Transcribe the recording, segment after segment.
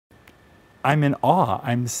I'm in awe.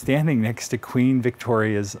 I'm standing next to Queen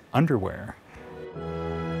Victoria's underwear.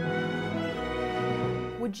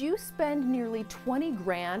 Would you spend nearly 20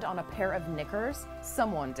 grand on a pair of knickers?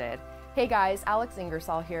 Someone did. Hey guys, Alex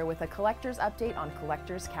Ingersoll here with a collector's update on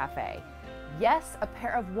Collector's Cafe. Yes, a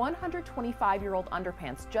pair of 125-year-old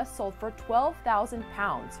underpants just sold for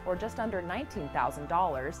 £12,000, or just under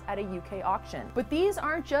 $19,000 at a UK auction. But these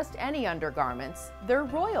aren't just any undergarments. They're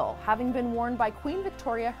royal, having been worn by Queen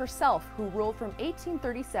Victoria herself, who ruled from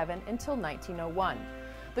 1837 until 1901.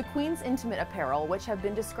 The Queen's intimate apparel, which have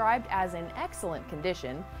been described as in excellent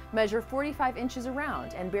condition, measure 45 inches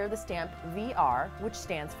around and bear the stamp VR, which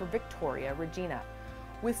stands for Victoria Regina.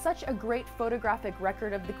 With such a great photographic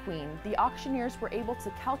record of the Queen, the auctioneers were able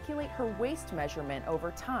to calculate her waist measurement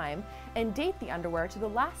over time and date the underwear to the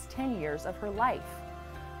last 10 years of her life.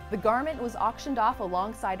 The garment was auctioned off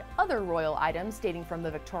alongside other royal items dating from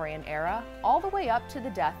the Victorian era, all the way up to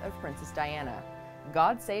the death of Princess Diana.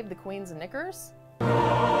 God save the Queen's knickers?